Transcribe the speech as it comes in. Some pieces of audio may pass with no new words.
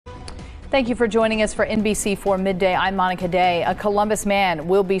Thank you for joining us for NBC4 Midday. I'm Monica Day. A Columbus man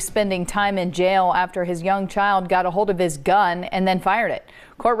will be spending time in jail after his young child got a hold of his gun and then fired it.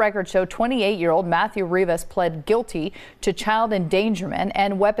 Court records show 28-year-old Matthew Rivas pled guilty to child endangerment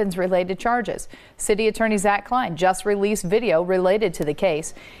and weapons-related charges. City Attorney Zach Klein just released video related to the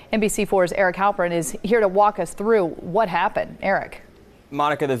case. NBC4's Eric Halpern is here to walk us through what happened. Eric.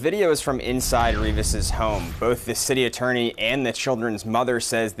 Monica, the video is from inside Rivas's home. Both the city attorney and the children's mother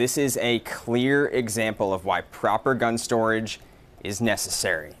says this is a clear example of why proper gun storage is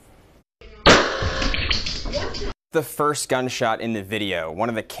necessary. The first gunshot in the video, one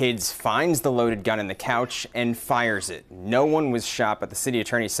of the kids finds the loaded gun in the couch and fires it. No one was shot, but the city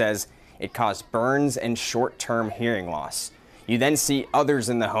attorney says it caused burns and short-term hearing loss. You then see others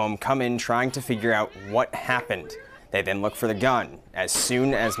in the home come in trying to figure out what happened. They then look for the gun. As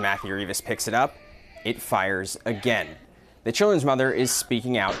soon as Matthew Rivas picks it up, it fires again. The children's mother is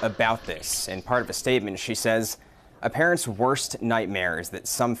speaking out about this. In part of a statement, she says, "A parent's worst nightmare is that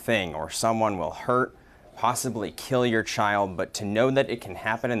something or someone will hurt, possibly kill your child, but to know that it can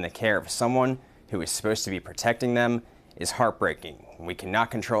happen in the care of someone who is supposed to be protecting them is heartbreaking. We cannot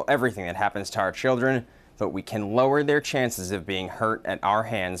control everything that happens to our children, but we can lower their chances of being hurt at our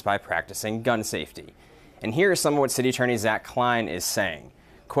hands by practicing gun safety." And here is some of what City Attorney Zach Klein is saying.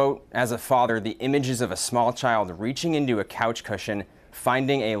 Quote, "As a father, the images of a small child reaching into a couch cushion,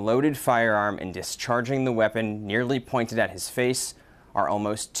 finding a loaded firearm and discharging the weapon nearly pointed at his face are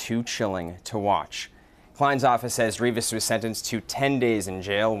almost too chilling to watch." Klein's office says Rivas was sentenced to 10 days in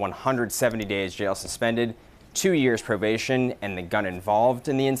jail, 170 days jail suspended, 2 years probation, and the gun involved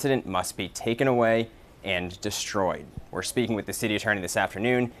in the incident must be taken away and destroyed. We're speaking with the city attorney this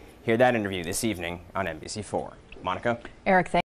afternoon. Hear that interview this evening on NBC4. Monica? Eric, thank you.